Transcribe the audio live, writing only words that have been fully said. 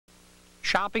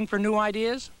Shopping for new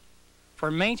ideas?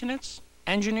 For maintenance,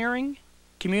 engineering,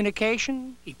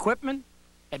 communication, equipment,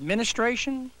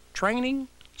 administration, training,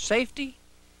 safety?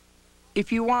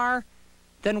 If you are,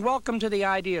 then welcome to the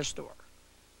Idea Store,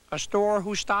 a store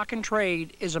whose stock and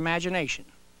trade is imagination.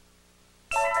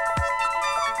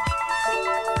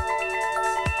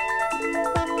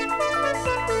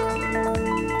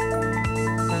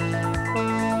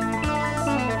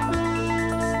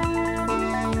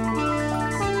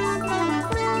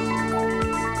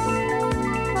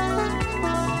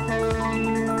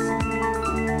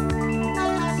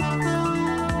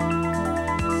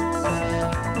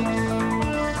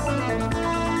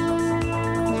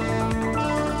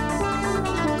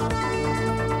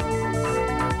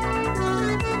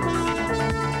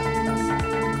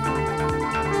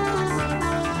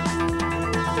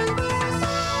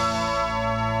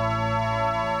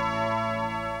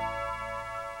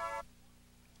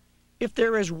 If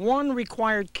there is one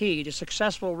required key to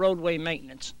successful roadway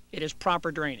maintenance, it is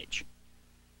proper drainage.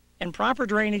 And proper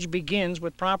drainage begins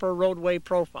with proper roadway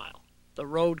profile, the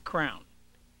road crown.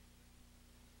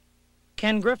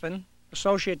 Ken Griffin,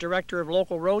 Associate Director of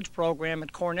Local Roads Program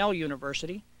at Cornell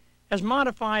University, has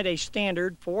modified a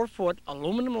standard 4-foot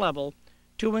aluminum level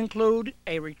to include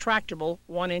a retractable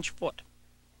 1-inch foot.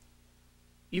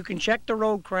 You can check the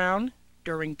road crown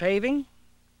during paving,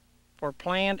 for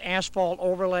planned asphalt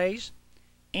overlays,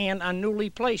 and on newly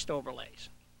placed overlays.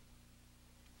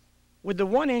 With the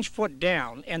 1-inch foot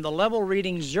down and the level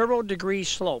reading 0 degrees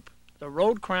slope, the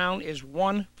road crown is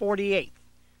 1/48,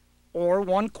 or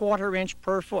 1/4 inch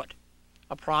per foot,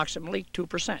 approximately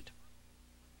 2%.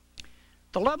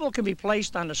 The level can be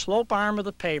placed on the slope arm of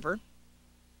the paver,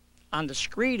 on the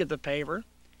screed of the paver,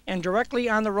 and directly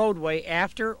on the roadway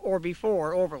after or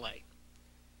before overlay.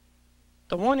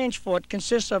 The 1-inch foot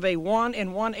consists of a 1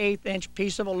 1/8 inch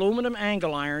piece of aluminum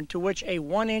angle iron to which a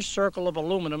 1-inch circle of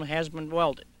aluminum has been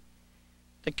welded.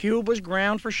 The cube was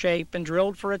ground for shape and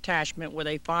drilled for attachment with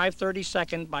a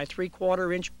 5/32 by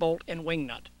 3/4 inch bolt and wing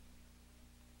nut.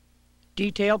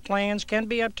 Detailed plans can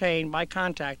be obtained by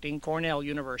contacting Cornell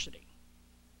University.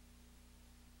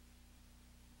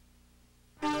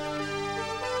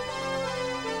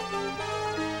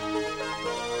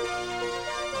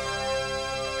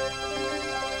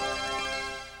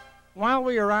 While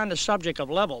we are on the subject of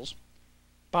levels,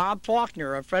 Bob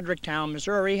Faulkner of Fredericktown,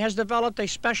 Missouri, has developed a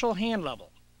special hand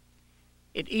level.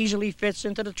 It easily fits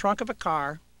into the trunk of a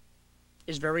car,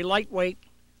 is very lightweight,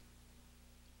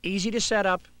 easy to set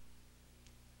up,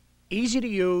 easy to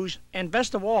use, and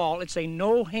best of all, it's a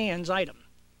no-hands item.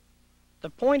 The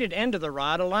pointed end of the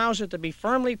rod allows it to be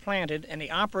firmly planted and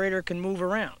the operator can move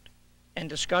around and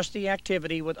discuss the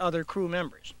activity with other crew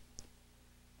members.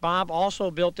 Bob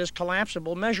also built this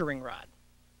collapsible measuring rod.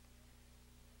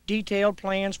 Detailed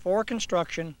plans for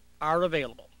construction are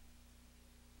available.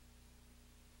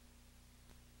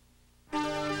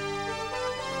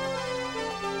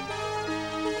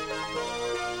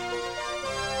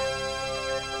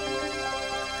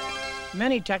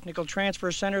 Many technical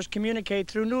transfer centers communicate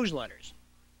through newsletters.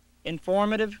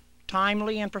 Informative,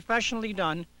 timely, and professionally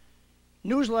done,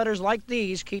 newsletters like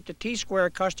these keep the T-Square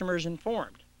customers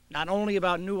informed, not only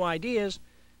about new ideas,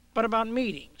 but about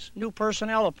meetings, new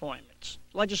personnel appointments,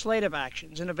 legislative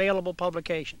actions, and available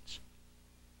publications.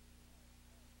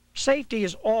 Safety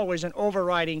is always an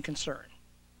overriding concern.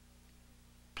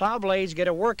 Plow blades get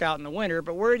a workout in the winter,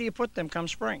 but where do you put them come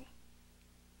spring?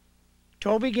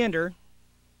 Toby Ginder,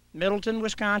 Middleton,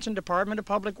 Wisconsin Department of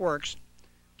Public Works,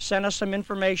 sent us some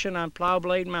information on plow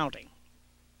blade mounting.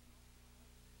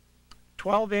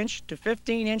 12-inch to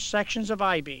 15-inch sections of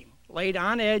I-beam laid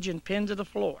on edge and pinned to the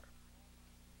floor.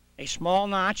 A small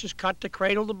notch is cut to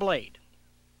cradle the blade.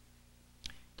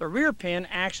 The rear pin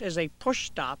acts as a push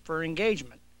stop for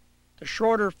engagement, the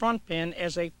shorter front pin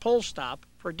as a pull stop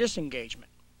for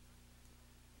disengagement.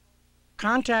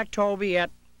 Contact Toby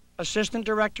at Assistant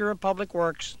Director of Public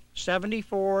Works,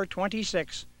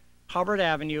 7426 Hubbard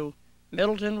Avenue,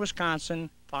 Middleton, Wisconsin,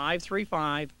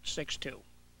 53562.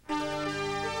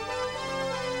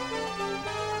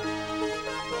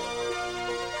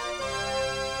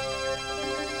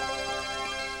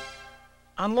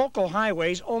 On local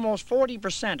highways, almost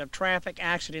 40% of traffic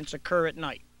accidents occur at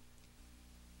night.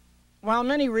 While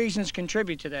many reasons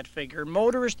contribute to that figure,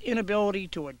 motorist inability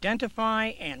to identify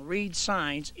and read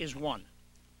signs is one.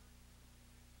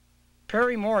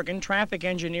 Perry Morgan, traffic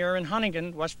engineer in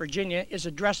Huntington, West Virginia, is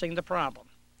addressing the problem.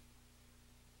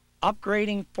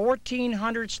 Upgrading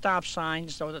 1,400 stop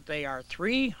signs so that they are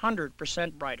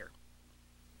 300% brighter.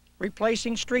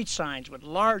 Replacing street signs with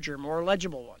larger, more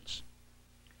legible ones.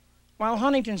 While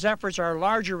Huntington's efforts are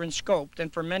larger in scope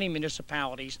than for many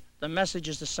municipalities, the message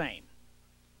is the same.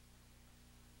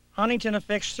 Huntington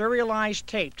affixed serialized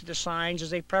tape to the signs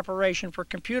as a preparation for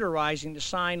computerizing the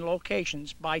sign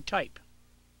locations by type.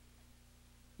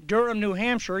 Durham, New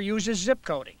Hampshire uses zip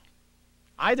coding.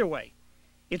 Either way,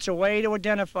 it's a way to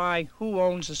identify who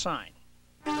owns the sign.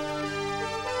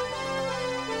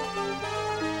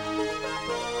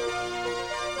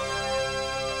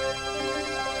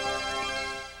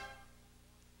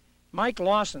 Mike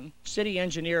Lawson, city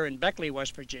engineer in Beckley,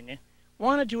 West Virginia,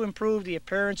 wanted to improve the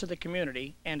appearance of the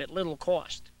community and at little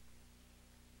cost.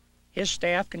 His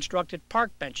staff constructed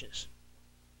park benches,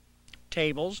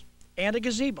 tables, and a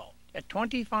gazebo at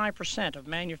 25% of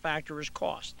manufacturer's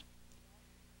cost.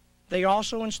 They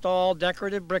also installed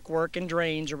decorative brickwork and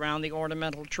drains around the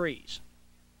ornamental trees.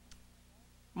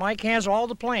 Mike has all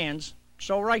the plans,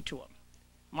 so write to him.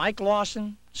 Mike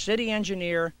Lawson, city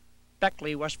engineer,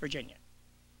 Beckley, West Virginia.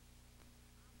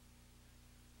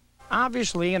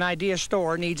 Obviously, an idea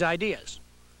store needs ideas.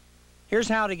 Here's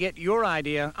how to get your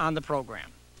idea on the program.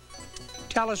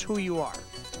 Tell us who you are.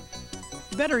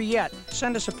 Better yet,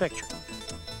 send us a picture.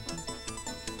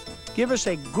 Give us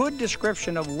a good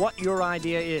description of what your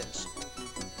idea is.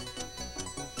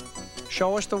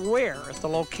 Show us the where if the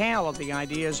locale of the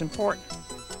idea is important.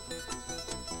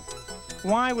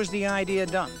 Why was the idea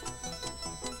done?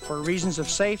 For reasons of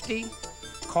safety,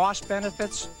 cost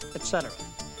benefits, etc.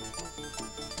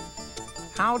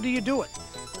 How do you do it?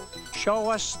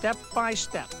 Show us step by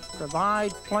step.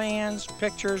 Provide plans,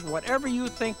 pictures, whatever you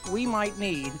think we might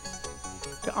need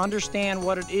to understand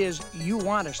what it is you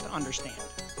want us to understand.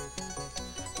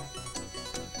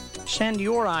 Send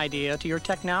your idea to your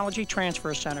Technology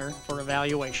Transfer Center for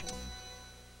evaluation.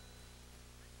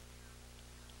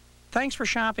 Thanks for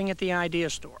shopping at the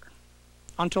Idea Store.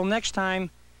 Until next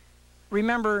time,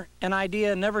 remember, an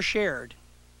idea never shared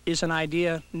is an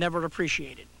idea never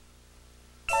appreciated.